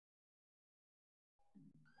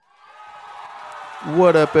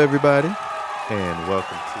What up, everybody? And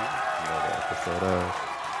welcome to another episode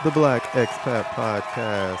of the Black Expat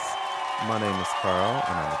Podcast. My name is Carl,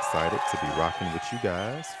 and I'm excited to be rocking with you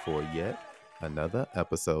guys for yet another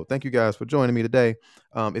episode. Thank you guys for joining me today.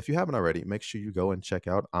 If you haven't already, make sure you go and check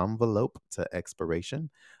out Envelope to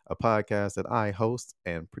Expiration, a podcast that I host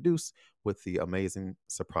and produce with the amazing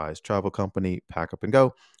surprise travel company Pack Up and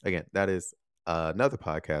Go. Again, that is another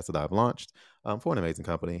podcast that I've launched for an amazing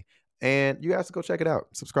company, and you guys can go check it out.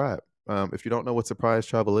 Subscribe. If you don't know what surprise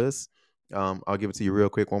travel is, I'll give it to you real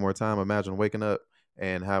quick one more time. Imagine waking up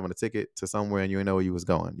and having a ticket to somewhere and you didn't know where you was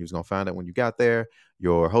going. You was gonna find out when you got there.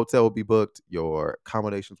 Your hotel will be booked, your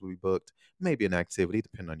accommodations will be booked, maybe an activity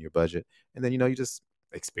depending on your budget, and then you just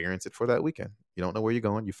experience it for that weekend. You don't know where you're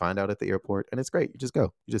going. You find out at the airport, and it's great. You just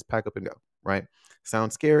go. You just pack up and go. Right?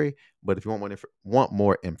 Sounds scary, but if you want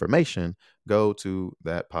more information, go to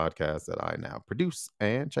that podcast that I now produce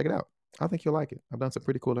and check it out. I think you'll like it. I've done some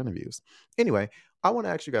pretty cool interviews. Anyway, I want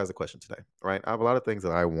to ask you guys a question today, right? I have a lot of things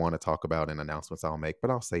that I want to talk about and announcements I'll make,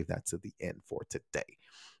 but I'll save that to the end for today.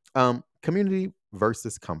 Community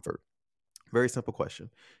versus comfort. Very simple question.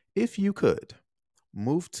 If you could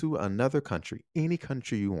move to another country, any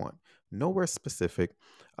country you want, nowhere specific,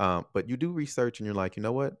 but you do research and you're like, you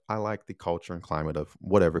know what? I like the culture and climate of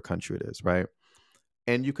whatever country it is, right?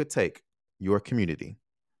 And you could take your community,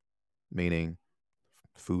 meaning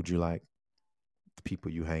food you like, the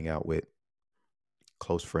people you hang out with,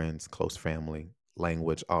 close friends, close family,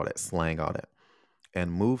 language, all that, slang, all that,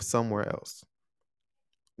 and move somewhere else,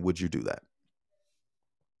 would you do that?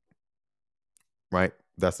 Right?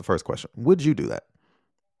 That's the first question. Would you do that?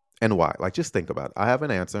 And why? Like, just think about it. I have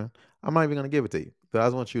an answer. I'm not even going to give it to you, but I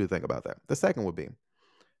just want you to think about that. The second would be,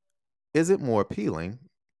 is it more appealing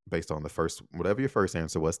based on the first, whatever your first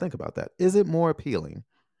answer was? Think about that. Is it more appealing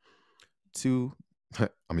to, I'm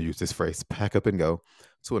going to use this phrase, pack up and go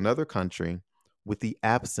to another country with the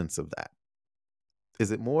absence of that?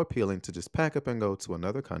 Is it more appealing to just pack up and go to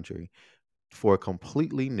another country for a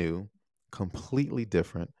completely new, completely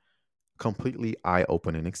different, completely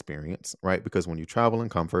eye-opening experience, right? Because when you travel in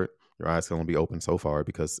comfort, your eyes can only be open so far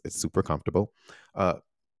because it's super comfortable. Uh,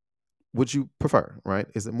 would you prefer, right?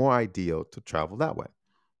 Is it more ideal to travel that way?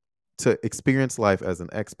 To experience life as an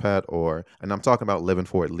expat, and I'm talking about living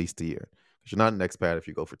for at least a year. Because you're not an expat if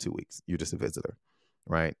you go for 2 weeks. You're just a visitor,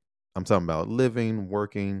 right? I'm talking about living,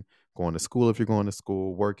 working, going to school if you're going to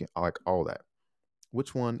school, working, like all that.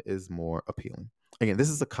 Which one is more appealing? Again, this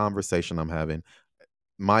is a conversation I'm having.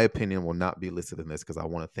 My opinion will not be listed in this because I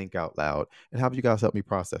want to think out loud and have you guys help me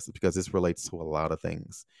process it because this relates to a lot of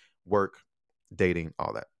things: work, dating,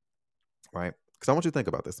 all that, right? Because I want you to think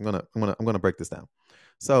about this. I'm gonna break this down.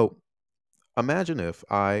 So imagine if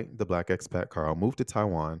I, the Black expat Carl, moved to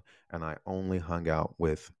Taiwan and I only hung out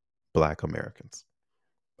with Black Americans.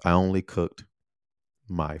 I only cooked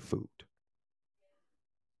my food.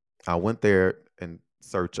 I went there in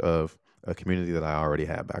search of a community that I already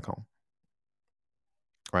had back home,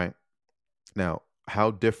 right? Now,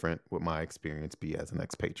 how different would my experience be as an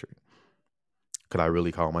expatriate? Could I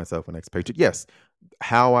really call myself an expatriate? Yes.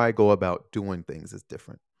 How I go about doing things is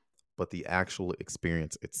different, but the actual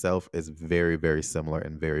experience itself is very, very similar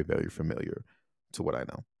and very, very familiar to what I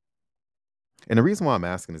know. And the reason why I'm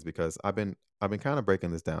asking is because I've been kind of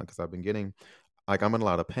breaking this down because I've been getting, like, I'm in a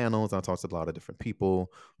lot of panels. I talk to a lot of different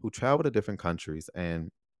people who travel to different countries,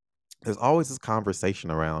 and there's always this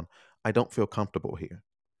conversation around, I don't feel comfortable here,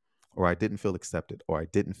 or I didn't feel accepted, or I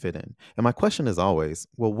didn't fit in. And my question is always,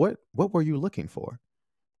 well, what were you looking for?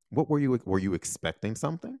 What were you expecting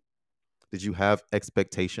something? Did you have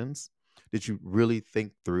expectations? Did you really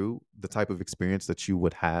think through the type of experience that you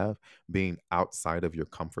would have being outside of your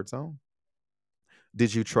comfort zone?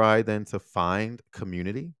 Did you try then to find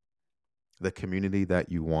community, the community that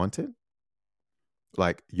you wanted?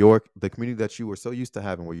 Like the community that you were so used to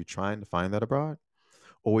having, were you trying to find that abroad?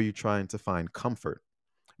 Or were you trying to find comfort?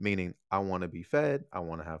 Meaning, I want to be fed, I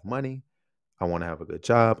want to have money, I want to have a good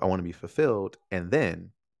job, I want to be fulfilled, and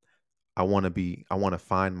then I want to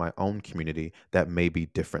find my own community that may be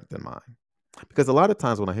different than mine. Because a lot of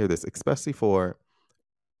times when I hear this, especially for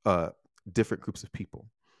uh different groups of people,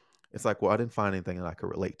 it's like, well, I didn't find anything that I could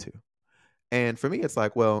relate to. And for me, it's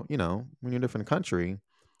like, well, when you're in a different country,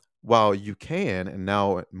 while you can, and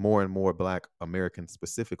now more and more Black Americans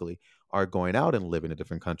specifically are going out and living in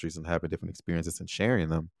different countries and having different experiences and sharing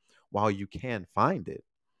them, while you can find it,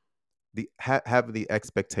 having the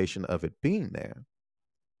expectation of it being there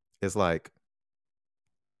is like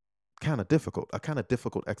a kind of difficult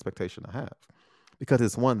expectation to have because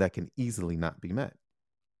it's one that can easily not be met.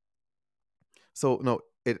 So no,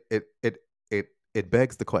 it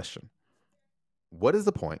begs the question: What is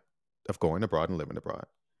the point of going abroad and living abroad?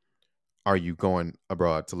 Are you going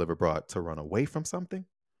abroad to live abroad to run away from something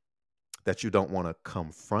that you don't want to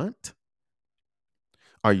confront?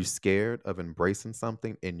 Are you scared of embracing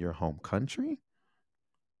something in your home country?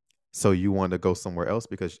 So you want to go somewhere else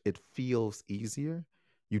because it feels easier?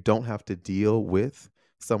 You don't have to deal with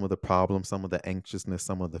some of the problems, some of the anxiousness,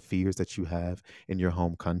 some of the fears that you have in your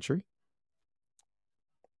home country?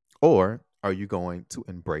 Or are you going to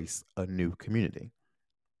embrace a new community?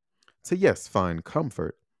 So, yes, find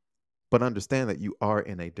comfort, but understand that you are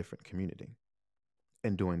in a different community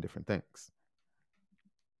and doing different things.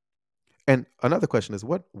 And another question is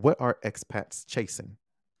what are expats chasing?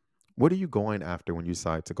 What are you going after when you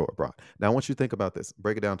decide to go abroad? Now, I want you to think about this.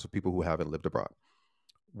 Break it down to people who haven't lived abroad.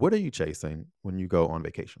 What are you chasing when you go on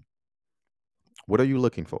vacation? What are you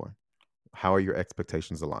looking for? How are your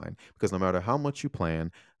expectations aligned? Because no matter how much you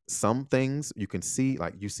plan, some things you can see,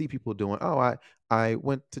 like you see people doing, oh, I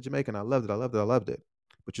went to Jamaica and I loved it, I loved it, I loved it.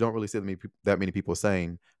 But you don't really see that many people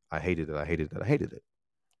saying, I hated it, I hated it, I hated it.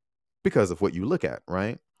 Because of what you look at,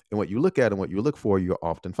 right? And what you look at and what you look for, you'll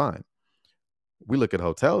often find. We look at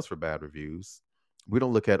hotels for bad reviews. We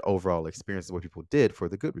don't look at overall experiences, what people did for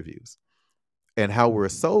the good reviews. And how we're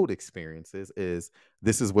sold experiences is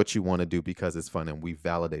this is what you want to do because it's fun and we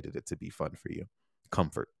validated it to be fun for you.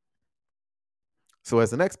 Comfort. So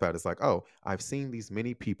as an expat, it's like, oh, I've seen these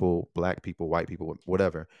many people, black people, white people,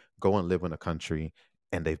 whatever, go and live in a country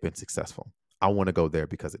and they've been successful. I want to go there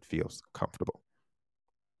because it feels comfortable.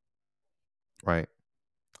 Right?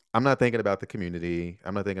 I'm not thinking about the community.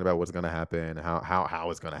 I'm not thinking about what's going to happen, how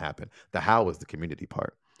it's going to happen. The how is the community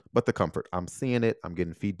part, but the comfort. I'm seeing it. I'm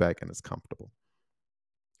getting feedback, and it's comfortable.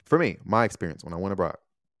 For me, my experience when I went abroad,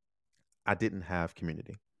 I didn't have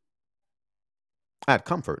community. I had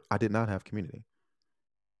comfort. I did not have community.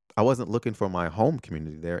 I wasn't looking for my home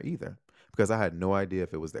community there either because I had no idea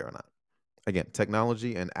if it was there or not. Again,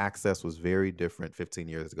 technology and access was very different 15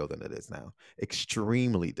 years ago than it is now.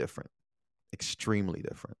 Extremely different. Extremely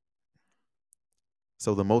different.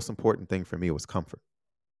 So the most important thing for me was comfort.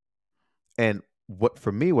 And what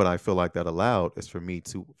I feel like that allowed is for me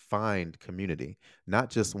to find community, not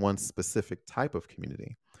just one specific type of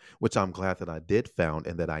community, which I'm glad that I did found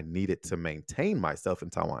and that I needed to maintain myself in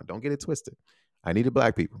Taiwan. Don't get it twisted. I needed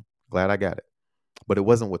black people. Glad I got it. But it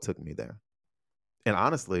wasn't what took me there. And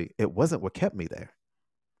honestly, it wasn't what kept me there.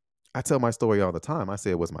 I tell my story all the time. I say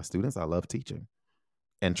it was my students. I love teaching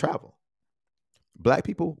and travel. Black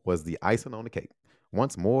people was the icing on the cake.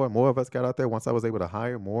 Once more and more of us got out there, once I was able to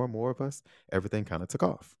hire more and more of us, everything kind of took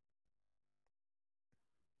off.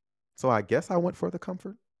 So I guess I went for the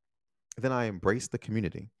comfort. Then I embraced the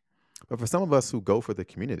community. But for some of us who go for the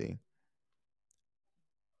community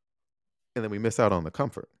and then we miss out on the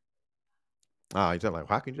comfort. You're like,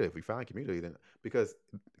 how can you do it? If we find community, then because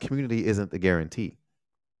community isn't the guarantee.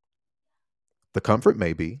 The comfort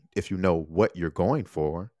may be if you know what you're going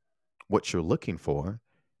for, what you're looking for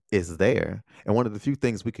is there. And one of the few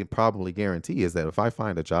things we can probably guarantee is that if I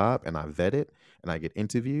find a job and I vet it and I get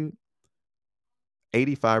interviewed,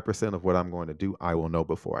 85% of what I'm going to do, I will know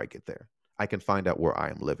before I get there. I can find out where I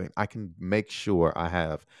am living. I can make sure I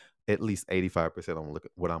have at least 85% on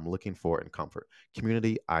what I'm looking for in comfort.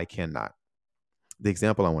 Community, I cannot. The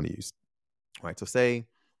example I want to use, right? So say,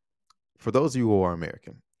 for those of you who are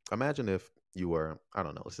American, imagine if you were, I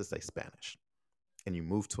don't know, let's just say Spanish, and you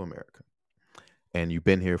moved to America and you've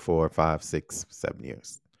been here for 5, 6, 7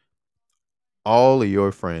 years. All of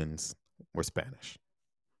your friends were Spanish.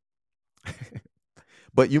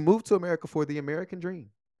 But you moved to America for the American dream,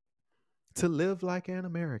 to live like an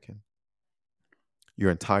American.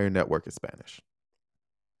 Your entire network is Spanish.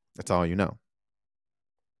 That's all you know.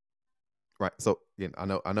 Right. So again,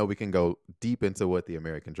 I know we can go deep into what the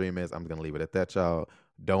American dream is. I'm gonna leave it at that, y'all.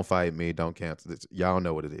 Don't fight me, don't cancel this. Y'all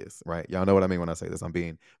know what it is, right? Y'all know what I mean when I say this. I'm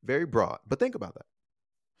being very broad. But think about that.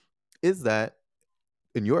 Is that,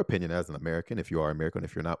 in your opinion, as an American, if you are American,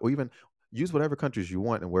 if you're not, or even use whatever countries you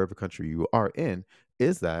want and wherever country you are in,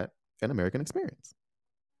 is that an American experience?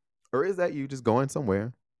 Or is that you just going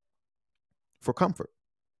somewhere for comfort,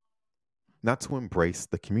 not to embrace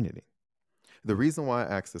the community? The reason why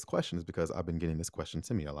I ask this question is because I've been getting this question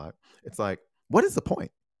to me a lot. It's like, what is the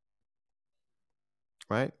point?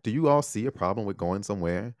 Right? Do you all see a problem with going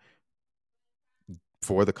somewhere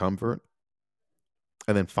for the comfort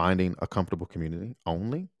and then finding a comfortable community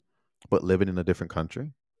only, but living in a different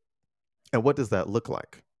country? And what does that look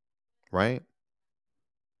like? Right?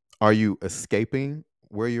 Are you escaping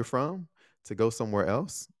where you're from to go somewhere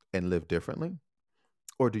else and live differently?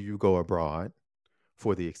 Or do you go abroad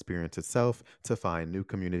for the experience itself, to find new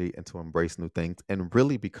community and to embrace new things and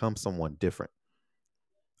really become someone different?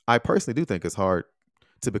 I personally do think it's hard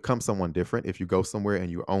to become someone different if you go somewhere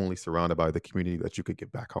and you're only surrounded by the community that you could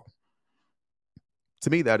get back home. To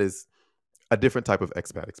me, that is a different type of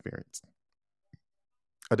expat experience,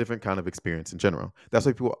 a different kind of experience in general. That's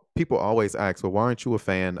why people always ask, well, why aren't you a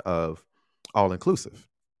fan of all inclusive?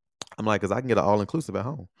 I'm like, because I can get an all inclusive at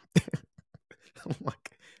home. I'm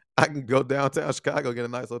like, I can go downtown Chicago, get a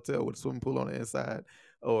nice hotel with a swimming pool on the inside,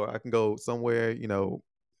 or I can go somewhere,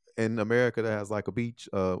 in America that has like a beach,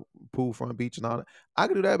 pool front beach and all that. I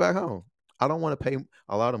can do that back home. I don't want to pay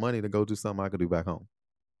a lot of money to go do something I could do back home.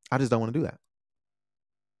 I just don't want to do that.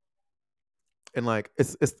 And like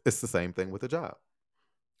it's the same thing with a job.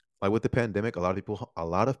 Like with the pandemic, a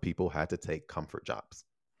lot of people had to take comfort jobs.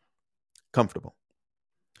 Comfortable.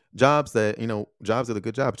 Jobs that are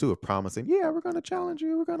good jobs too of promising, yeah, we're gonna challenge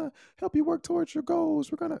you, we're gonna help you work towards your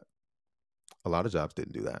goals. A lot of jobs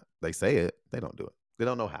didn't do that. They say it, they don't do it. They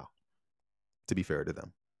don't know how, to be fair to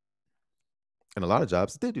them. And a lot of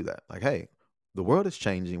jobs did do that. Like, hey, the world is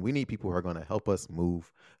changing. We need people who are going to help us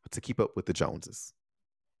move to keep up with the Joneses.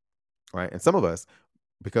 Right. And some of us,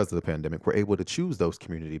 because of the pandemic, we're able to choose those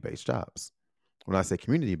community based jobs. When I say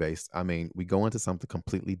community based, I mean we go into something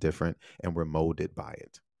completely different and we're molded by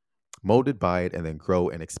it, and then grow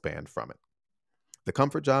and expand from it. The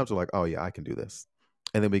comfort jobs are like, oh, yeah, I can do this.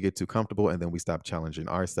 And then we get too comfortable and then we stop challenging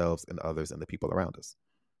ourselves and others and the people around us.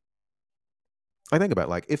 I think about it,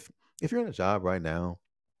 like if you're in a job right now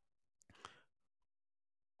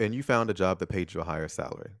and you found a job that paid you a higher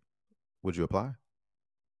salary, would you apply?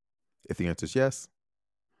 If the answer is yes,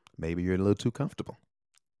 maybe you're a little too comfortable.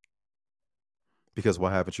 Because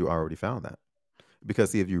why haven't you already found that?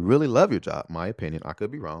 Because see, if you really love your job, my opinion, I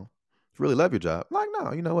could be wrong. If you really love your job, like,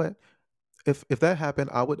 no, you know what? If that happened,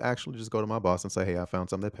 I would actually just go to my boss and say, hey, I found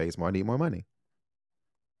something that pays more. I need more money.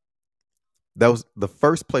 That was the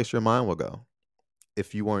first place your mind will go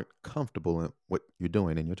if you weren't comfortable in what you're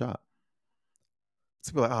doing in your job.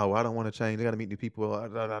 So people are like, oh, well, I don't want to change. I got to meet new people.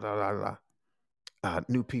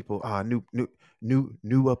 New people,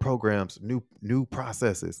 new programs, new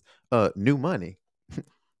processes, new money,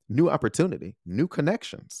 new opportunity, new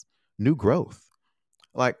connections, new growth.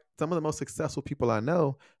 Like some of the most successful people I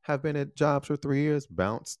know have been at jobs for 3 years,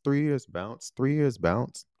 bounce, 3 years, bounce, 3 years,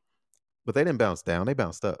 bounce. But they didn't bounce down, they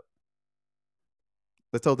bounced up.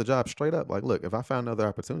 They told the job straight up, like, look, if I found another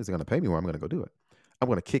opportunity that's going to pay me more, I'm going to go do it. I'm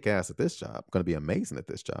going to kick ass at this job. I'm going to be amazing at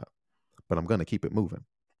this job, but I'm going to keep it moving.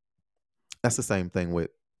 That's the same thing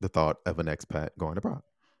with the thought of an expat going abroad.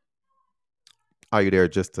 Are you there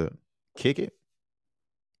just to kick it,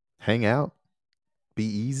 hang out, be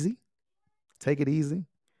easy, take it easy,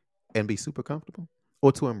 and be super comfortable?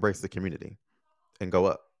 Or to embrace the community and go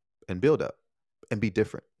up and build up and be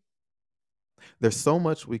different? There's so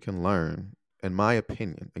much we can learn, in my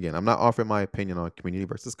opinion. Again, I'm not offering my opinion on community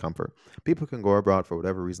versus comfort. People can go abroad for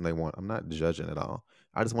whatever reason they want. I'm not judging at all.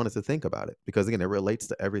 I just wanted to think about it because, again, it relates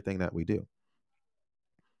to everything that we do.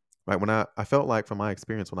 Right? When I felt like, from my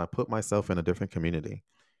experience, when I put myself in a different community,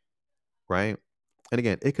 right? And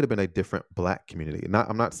again, it could have been a different black community.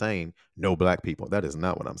 I'm not saying no black people. That is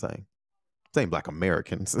not what I'm saying. I'm saying black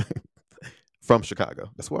Americans from Chicago.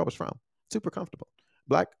 That's where I was from. Super comfortable.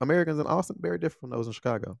 Black Americans in Austin, very different from those in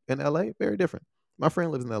Chicago. In LA, very different. My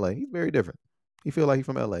friend lives in LA. He's very different. He feel like he's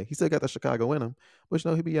from LA. He still got the Chicago in him. But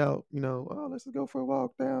he be out, oh, let's just go for a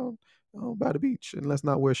walk down by the beach and let's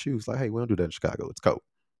not wear shoes. Like, hey, we don't do that in Chicago. It's cold.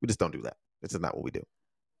 We just don't do that. This is not what we do.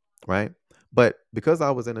 Right. But because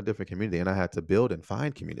I was in a different community and I had to build and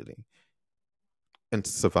find community and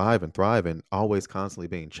survive and thrive and always constantly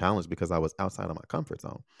being challenged because I was outside of my comfort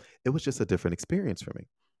zone, it was just a different experience for me,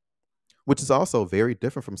 which is also very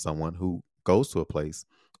different from someone who goes to a place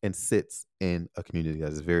and sits in a community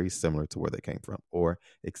that is very similar to where they came from or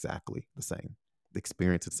exactly the same. The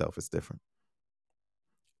experience itself is different.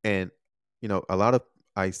 And, a lot of,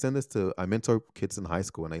 I mentor kids in high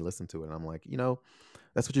school and they listen to it. And I'm like,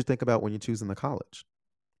 that's what you think about when you're choosing the college.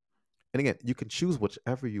 And again, you can choose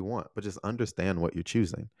whichever you want, but just understand what you're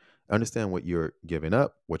choosing. Understand what you're giving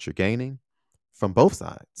up, what you're gaining from both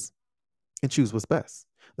sides, and choose what's best.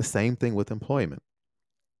 The same thing with employment.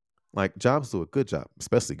 Like jobs do a good job,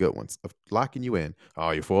 especially good ones, of locking you in.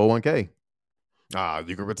 Oh, your 401k.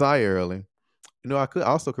 You can retire early. I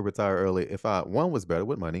could retire early if I, one, was better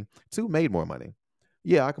with money, two, made more money.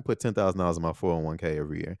 Yeah, I can put $10,000 in my 401k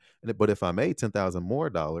every year. But if I made 10,000 more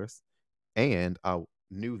dollars and I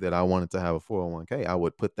knew that I wanted to have a 401k, I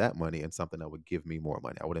would put that money in something that would give me more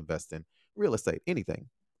money. I would invest in real estate, anything.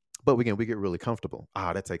 But again, we get really comfortable.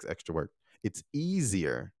 That takes extra work. It's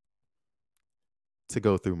easier to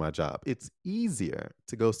go through my job. It's easier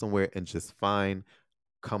to go somewhere and just find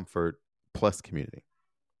comfort plus community.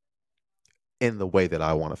 in the way that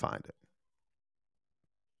I want to find it.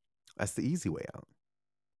 That's the easy way out.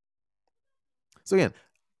 So again,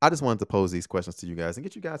 I just wanted to pose these questions to you guys and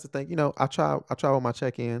get you guys to think. I try with my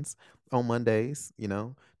check-ins on Mondays,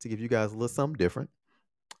 to give you guys a little something different.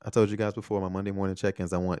 I told you guys before, my Monday morning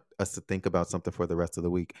check-ins, I want us to think about something for the rest of the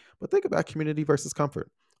week. But think about community versus comfort.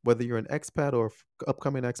 Whether you're an expat or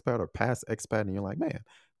upcoming expat or past expat, and you're like, man,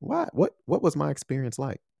 what was my experience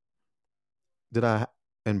like? Did I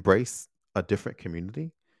embrace a different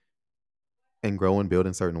community and grow and build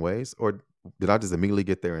in certain ways? Or did I just immediately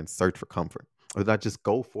get there and search for comfort? Or did I just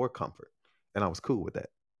go for comfort? And I was cool with that.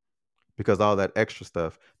 Because all that extra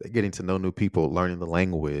stuff, getting to know new people, learning the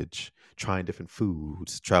language, trying different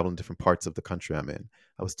foods, traveling different parts of the country I'm in,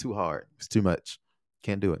 that was too hard. It's too much.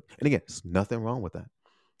 Can't do it. And again, there's nothing wrong with that.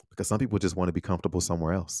 Because some people just want to be comfortable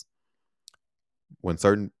somewhere else. When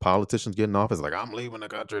certain politicians get in office, like, I'm leaving the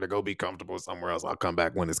country to go be comfortable somewhere else. I'll come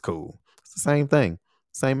back when it's cool. It's the same thing.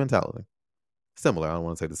 Same mentality. Similar. I don't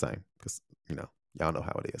want to say the same because, y'all know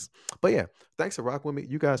how it is. But yeah, thanks for rocking with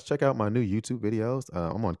me. You guys check out my new YouTube videos.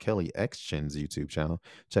 I'm on Kelly X Chin's YouTube channel.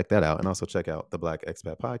 Check that out. And also check out the Black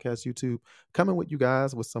Expat Podcast YouTube. Coming with you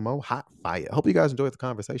guys with some more hot fire. I hope you guys enjoyed the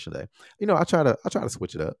conversation today. I try to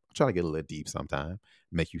switch it up. I try to get a little deep sometime,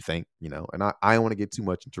 make you think, and I don't want to get too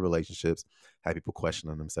much into relationships, have people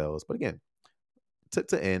questioning themselves. But again,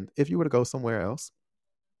 to end, if you were to go somewhere else,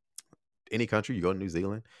 any country, you go to New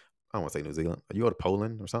Zealand, I don't want to say New Zealand, you go to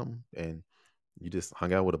Poland or something, and you just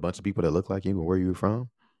hung out with a bunch of people that look like you and where you're from.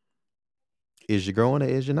 Is you growing or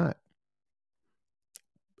is you not?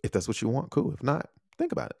 If that's what you want, cool. If not,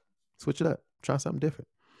 think about it. Switch it up. Try something different.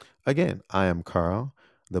 Again, I am Carl,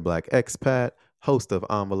 the Black Expat, host of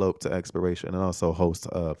Envelope to Expiration, and also host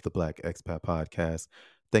of the Black Expat Podcast.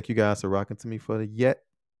 Thank you guys for rocking to me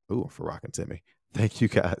Thank you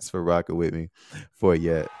guys for rocking with me for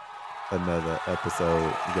yet another episode.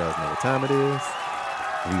 You guys know what time it is.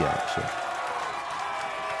 We out.